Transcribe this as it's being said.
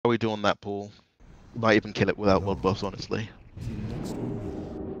probably do on that pool. You might even kill it without world buffs, honestly.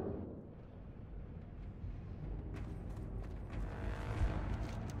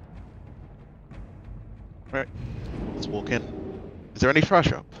 Alright, let's walk in. Is there any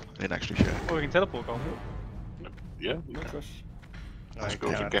trash up? I didn't actually check. Oh, we can teleport, can't we? Yeah, no trash. Let's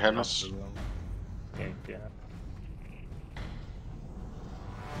go to Gehenna's. Okay, yeah.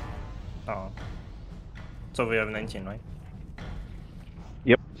 Oh. So we have 19, right?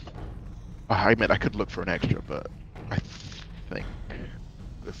 Yep. I mean, I could look for an extra, but I think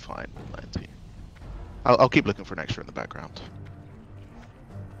we're fine with 19. I'll keep looking for an extra in the background.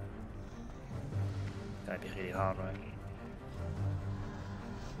 Gonna be really hard, right?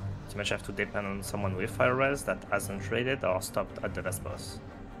 So much have to depend on someone with fire res that hasn't traded or stopped at the last boss,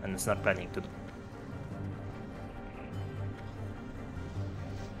 and is not planning to do.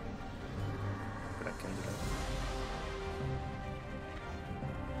 But I can do that.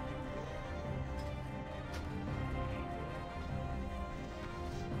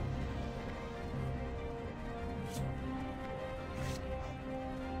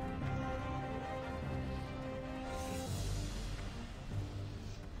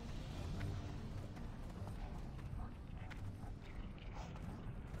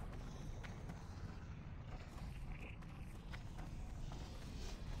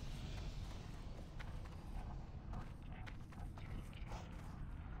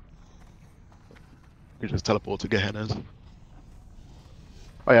 You just teleport to Gehenna's.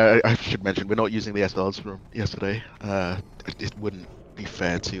 Oh yeah, I should mention, we're not using the SLs from yesterday. It wouldn't be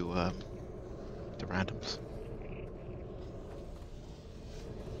fair to randoms.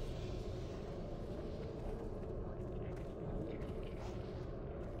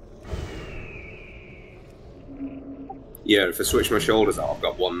 Yeah, if I switch my shoulders out, I've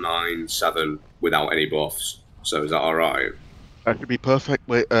got 197 without any buffs. So is that alright? That should be perfect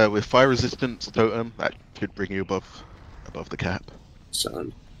with fire resistance totem. That should bring you above the cap.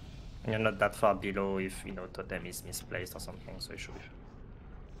 Sound. And you're not that far below if, you know, totem is misplaced or something, so it should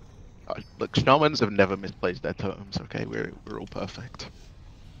be. Look, shamans have never misplaced their totems. Okay, we're all perfect.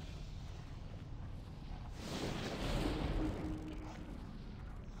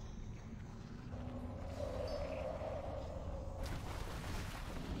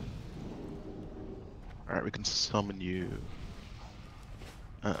 All right, we can summon you.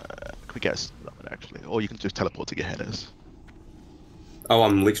 Can we get a summon actually, or you can just teleport to Gehenna's. Oh,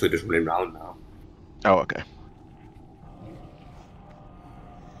 I'm literally just running around now. Oh, okay.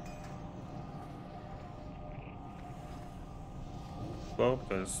 Well,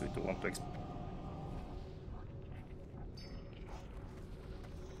 because we do want to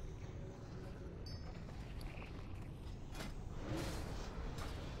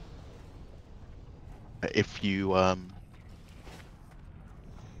If you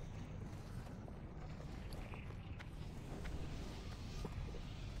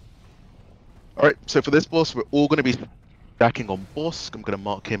Alright, so for this boss, we're all going to be stacking on Bosk. I'm going to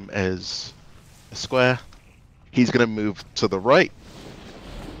mark him as a square. He's going to move to the right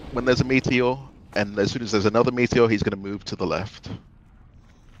when there's a meteor, and as soon as there's another meteor, he's going to move to the left.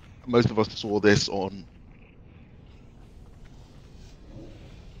 Most of us saw this on...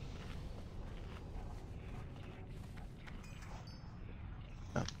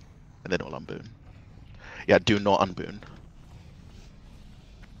 and then I'll unboon. Yeah, do not unboon.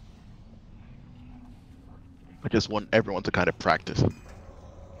 I just want everyone to kind of practice.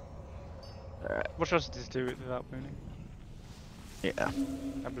 What else does do it without booning? Yeah.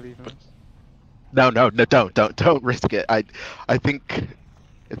 I believe in this. No, don't risk it. I think,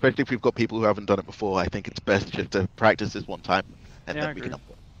 especially if we've got people who haven't done it before, I think it's best just to practice this one time, and Yeah, then we can. I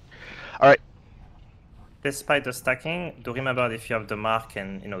All right. Despite the stacking, do remember that if you have the mark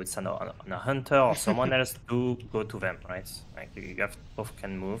and, you know, it's on a hunter or someone else, do go to them, right? Like you have both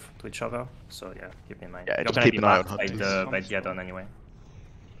can move to each other, so yeah, keep in mind. Yeah, You're just gonna keep be an eye on marked by the add-on anyway.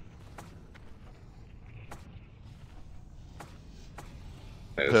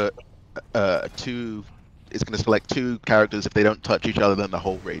 It's going to select two characters. If they don't touch each other, then the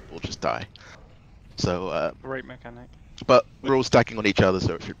whole raid will just die. So, Great mechanic. but we're all stacking on each other,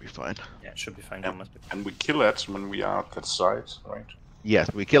 so it should be fine. Yeah, it should be fine. And we kill ads when we are at that side, right?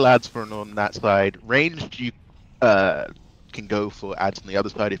 Yes, we kill ads for on that side. Ranged, you can go for ads on the other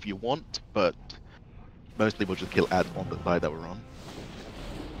side if you want, but mostly we'll just kill ads on the side that we're on.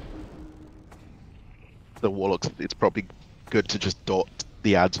 The warlocks, it's probably good to just dot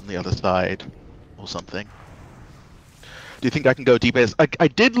the ads on the other side or something. Do you think I can go DPS? I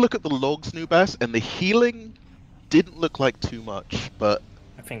did look at the logs, Nubas, and the healing didn't look like too much, but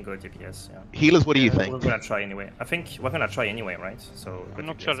I think go DPS, yeah. Healers, what do you Yeah, think? We're gonna try anyway. I think we're gonna try anyway, right? So go I'm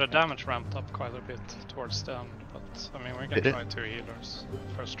not DPS, sure the okay. damage ramped up quite a bit towards the end, but I mean we can Did it? try 2 healers.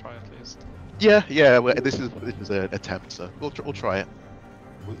 First try at least. Yeah, yeah. This is an attempt, so we'll try it.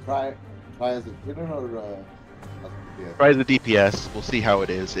 We'll try as a healer or as a DPS? Try the DPS. We'll see how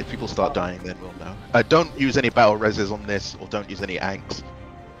it is. If people start dying, then we'll know. Don't use any battle reses on this, or don't use any anks.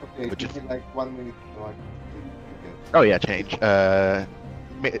 Okay, Which give is- me like 1 minute so I can Oh yeah, change.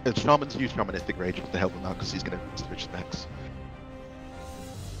 Shamans use shamanistic rage to help him out because he's gonna switch specs.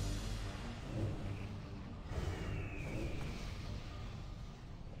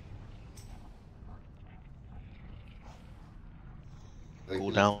 get.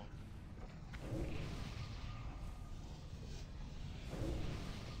 Cool down.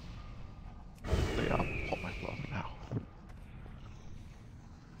 So yeah, I'll pop my flask now.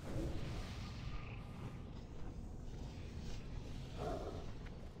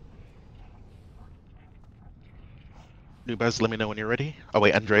 Nubaz, let me know when you're ready. Oh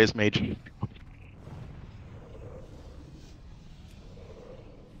wait, Andrea's mage.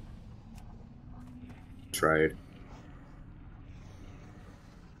 Trade.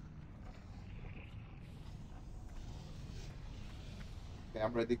 Okay,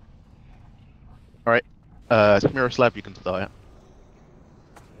 I'm ready. Miroslav, you can start it.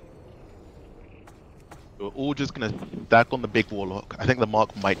 We're all just gonna stack on the big warlock. I think the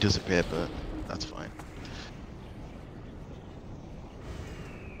mark might disappear, but that's fine.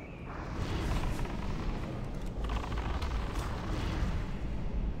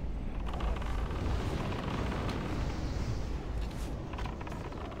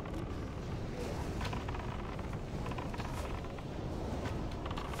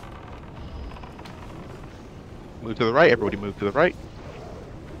 Move to the right, everybody move to the right.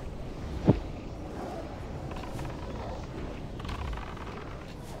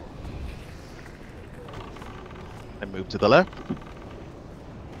 And move to the left.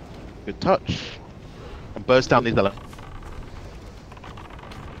 Good touch. And burst down these elements.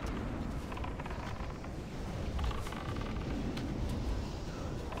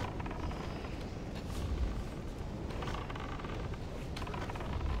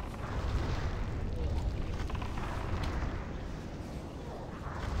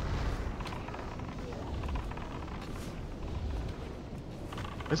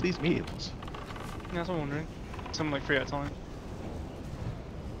 Where's these meteors? Yeah, that's what I'm wondering. Something like 3 at a time.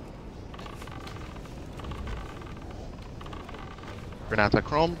 Granata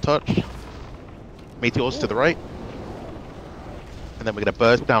Chrome, touch. Meteors to the right. And then we're going to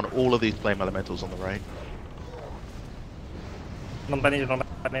burst down all of these flame elementals on the right. Don't banish, don't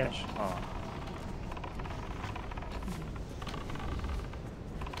banish. Oh.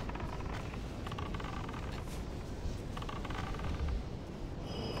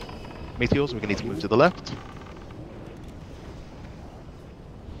 Meteors, we're going to need to move to the left.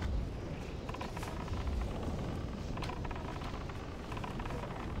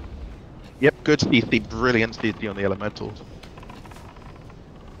 Yep, good CC, brilliant CC on the elementals.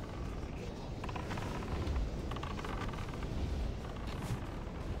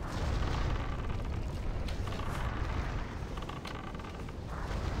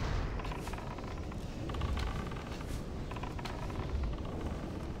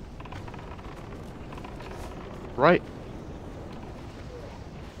 Right.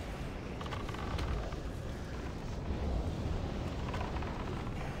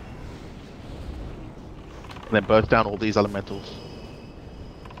 And then burst down all these elementals.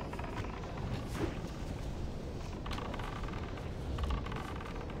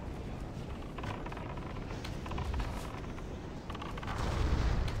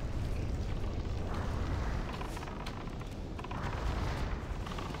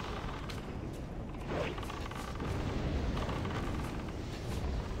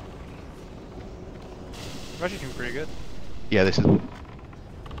 We're actually doing pretty good. Yeah, this is...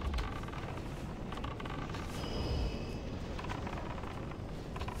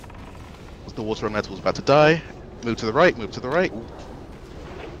 The water elemental is about to die. Move to the right, move to the right.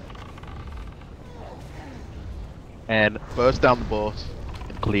 And burst down the boss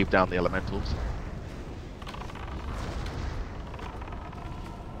and cleave down the elementals.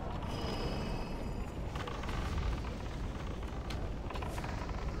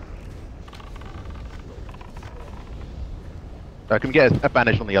 Can we get a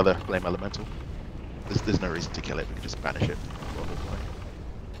banish on the other flame elemental? There's no reason to kill it, we can just banish it.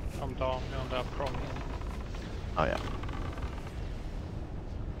 I'm down on that chrome. Oh yeah.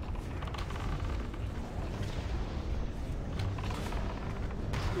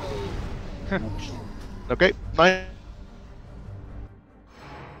 Okay, fine.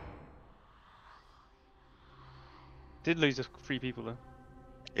 Did lose 3 people though.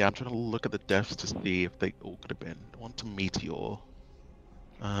 Yeah, I'm trying to look at the deaths to see if they all could have been. One to Meteor. One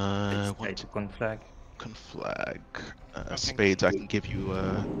to Conflag. Conflag. I think- Spades, I can give you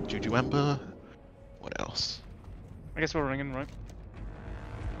Juju Ember. What else? I guess we're ringing, right?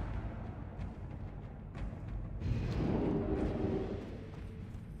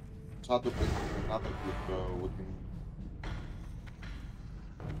 Shadow Priest is another good looking.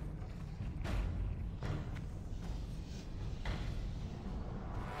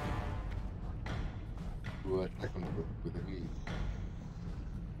 To a second group with a lead.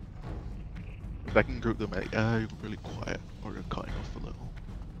 Second group, them really quiet, or you're cutting off a little.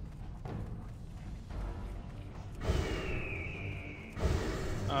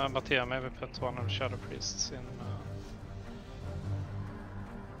 But yeah, maybe put one of the Shadow Priests in.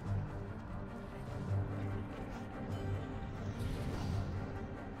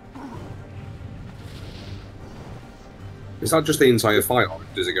 Is that just the entire fight, or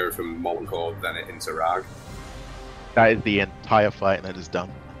does it go from Molten Core then it into Rag? That is the entire fight, and that is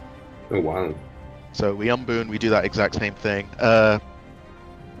done. Oh wow. So we unboon, we do that exact same thing.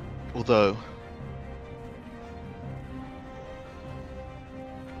 Although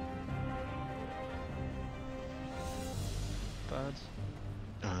Bad.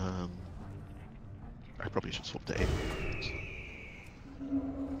 I probably should swap to 8.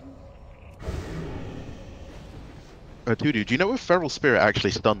 Dudu, do you know if Feral Spirit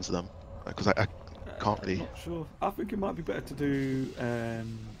actually stuns them? Because I can't really. Not sure. I think it might be better to do.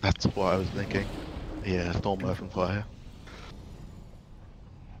 That's what I was thinking. Yeah, Storm Earth and Fire.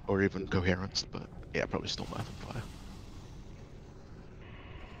 Or even Coherence, but yeah, probably Storm Earth and Fire.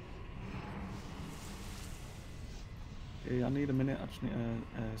 Yeah, I need a minute. I just need to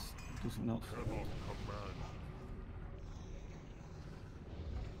do something else.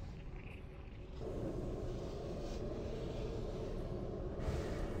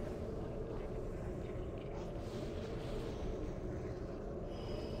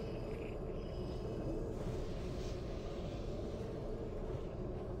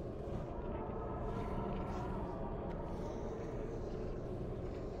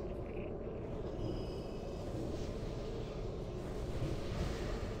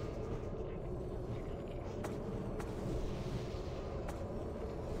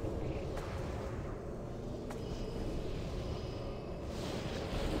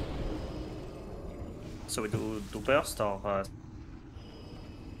 So we do burst or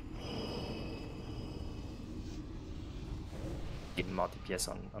give more DPS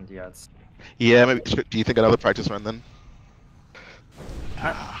on the ads. Yeah, maybe. Do you think another practice run then?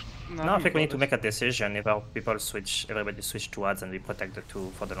 No, I think we need to make a decision. Either everybody switch to ads and we protect the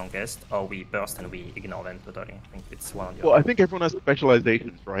 2 for the longest, or we burst and we ignore them totally. I think it's one or the Well, other. I think everyone has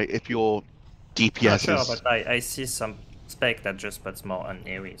specializations, right? If your DPS Yeah, sure, is... but I see some spec that just puts more on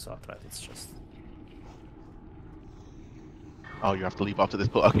AoE, so after that it's just... Oh, you have to leave after this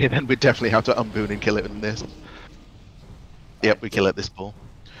pull. Okay, then we definitely have to unboon and kill it in this. Yep, we kill it this pull.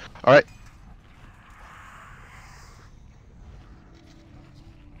 Alright.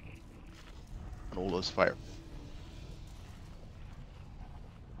 And all those fire.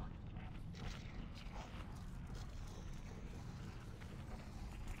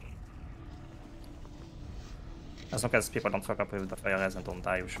 As long as people don't fuck up with the fire res and don't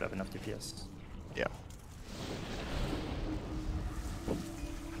die, we should have enough DPS. Yeah.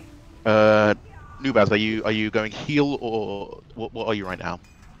 Nubaz, are you going heal or what are you right now?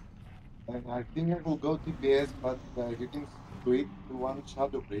 I think I will go TPS, but you can split to one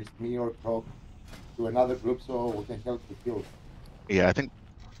Shadow Priest, me or Croc, to another group so we can help the kill. Yeah, I think.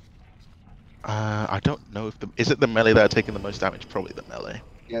 I don't know if is it the melee that are taking the most damage? Probably the melee.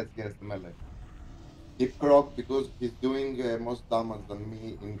 Yes, the melee. Keep Croc because he's doing most damage than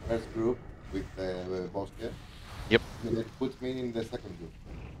me in first group with the Bosque. Yep. And it puts me in the second group.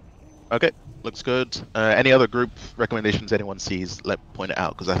 Okay, looks good. Any other group recommendations anyone sees, point it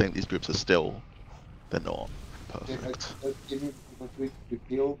out, because I think these groups are still, they're not perfect. Just give me the switch to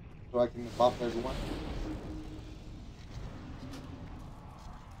kill so I can buff everyone.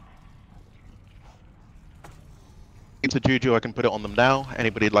 It's a Juju, I can put it on them now.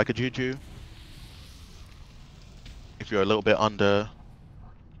 Anybody like a Juju? If you're a little bit under...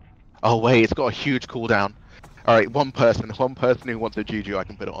 Oh wait, it's got a huge cooldown. Alright, one person who wants a Juju, I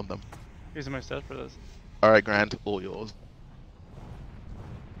can put it on them. Who's the most dead for this? Alright, Grant, all yours.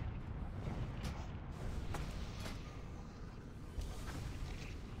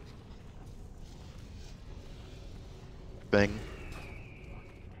 Thing.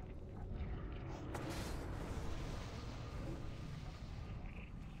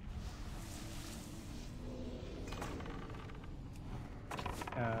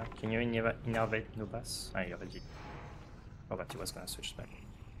 Can you innervate Nubas? I already. Oh, but he was gonna switch back.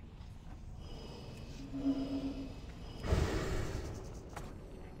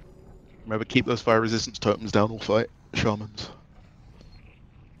 Remember, keep those fire resistance totems down. We'll fight shamans.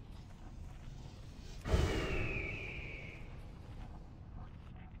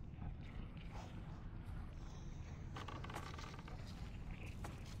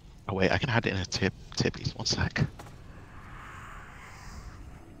 Oh wait, I can add it in a tippies. 1 sec.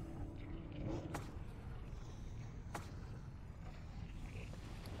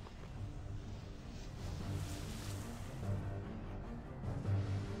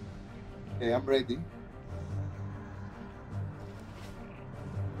 Okay, I'm ready.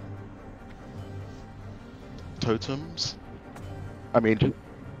 Totems. I mean, just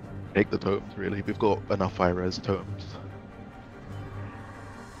take the totems. Really, we've got enough fire res totems.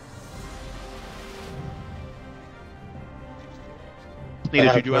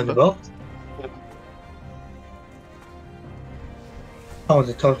 Needed you do Ember? Oh,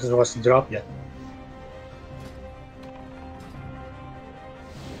 the total wasn't dropped yet.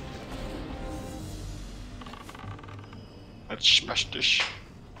 Let's smash this.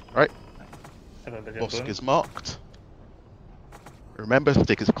 Right. Have a billion Boss boon. is marked. Remember,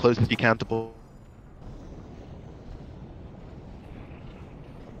 stick as close as you can to ball.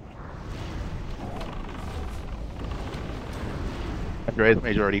 Andreas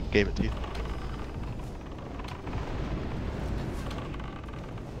Major already gave it to you.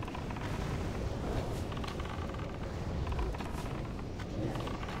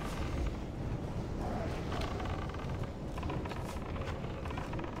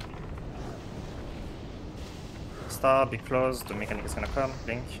 Star, be close, the mechanic is gonna come,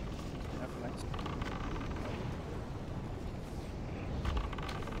 blink. Yeah, nice.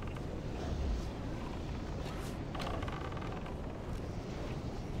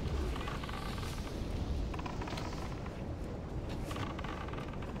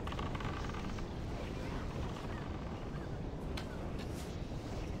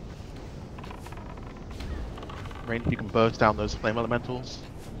 Range, you can burst down those flame elementals.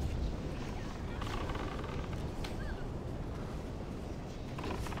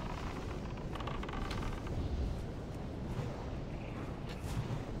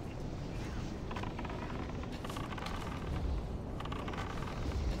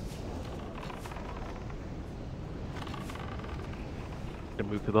 Then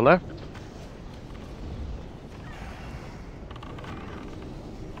move to the left.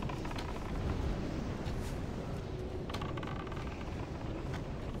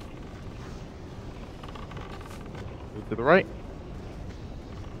 Move to the right.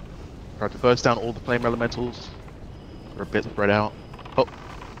 Try to burst down all the flame elementals. They're a bit spread out. Oh,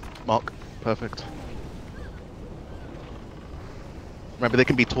 mark. Perfect. Remember, they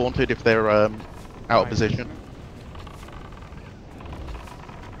can be taunted if they're out of position.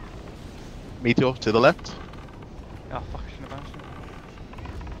 Meteor to the left. Oh fuck, I shouldn't have bounced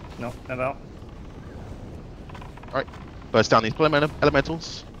it. No, never. Alright. Burst down these flame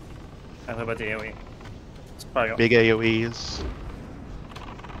elementals. Everybody AoE. Spiral. Big AoEs.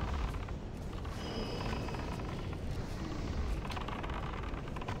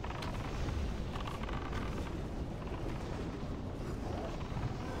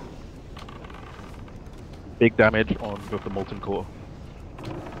 Big damage on both the Molten Core.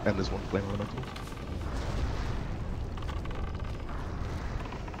 And there's one flame elemental.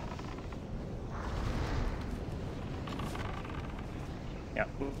 Yeah.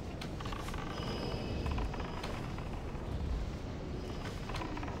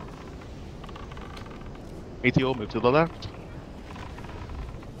 Meteor, move to the left.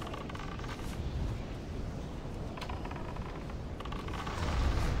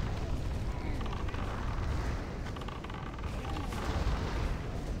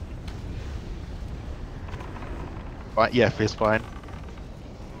 Right, yeah, feels fine.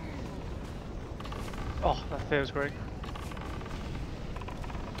 Oh, that feels great.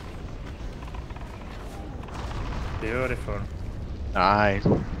 Beautiful. Nice.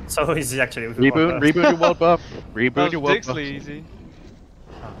 So easy actually. with Reboot, Warcraft. reboot your world buff. That Reboot was your world buff. ridiculously easy.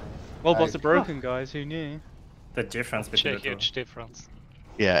 Well, boss are broken, guys. Who knew? The difference between the two. Huge difference.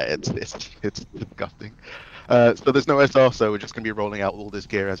 Yeah, it's disgusting. So there's no SR, so we're just gonna be rolling out all this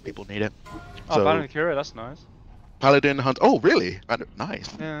gear as people need it. Oh, So Baron Cura, that's nice. Paladin hunt. Oh, really?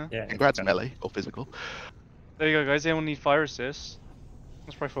 Nice. Yeah. Yeah. Congrats, it's- melee or physical. There you go, guys. Anyone need fire assists?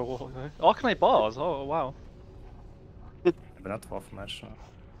 Let's pray for a wall, though. Oh, can I bars? Oh, wow. But not worth much.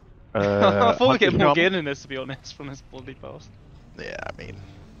 I thought we'd get Hunter's more Charm. gain in this, to be honest, from this bloody boss. Yeah, I mean,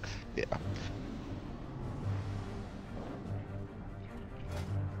 yeah.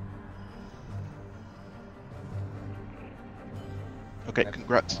 Okay,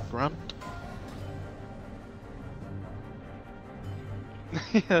 congrats, Grant.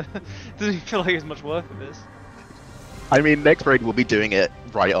 Yeah, doesn't even feel like it's much work of this. I mean, next raid we'll be doing it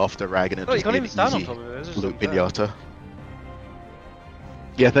right after Rag, and it'll Oh, you just can't be even an stand on easy top of it. It's just loot unfair. pinata.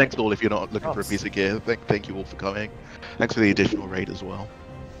 Yeah, thanks all if you're not looking for a Props. piece of gear. Thank you all for coming. Thanks for the additional raid as well.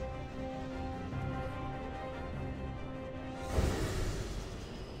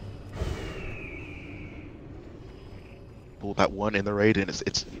 Pulled that one in the raid, and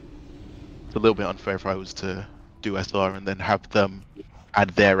it's a little bit unfair if I was to do SR and then have them add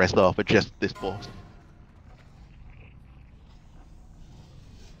their SR for just this boss.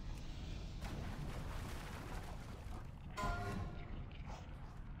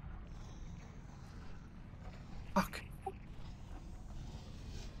 Fuck.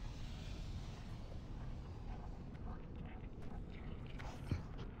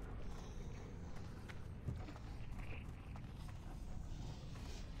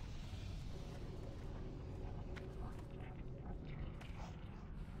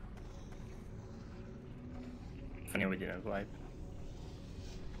 Funny we didn't wipe.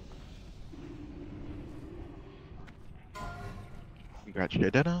 Congrats,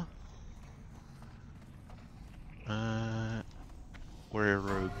 Jadena. Warrior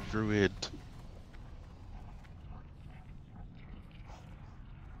Rogue Druid.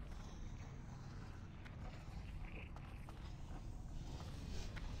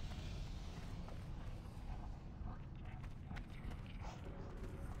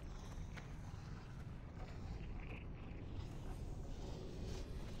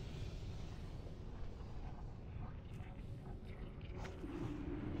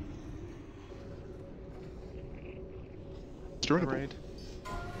 It's ruinable. Raid.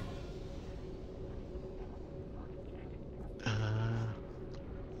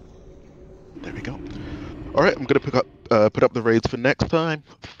 There we go. All right, I'm gonna put up the raids for next time.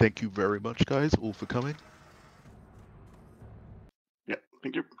 Thank you very much, guys, all for coming. Yeah,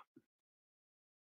 thank you.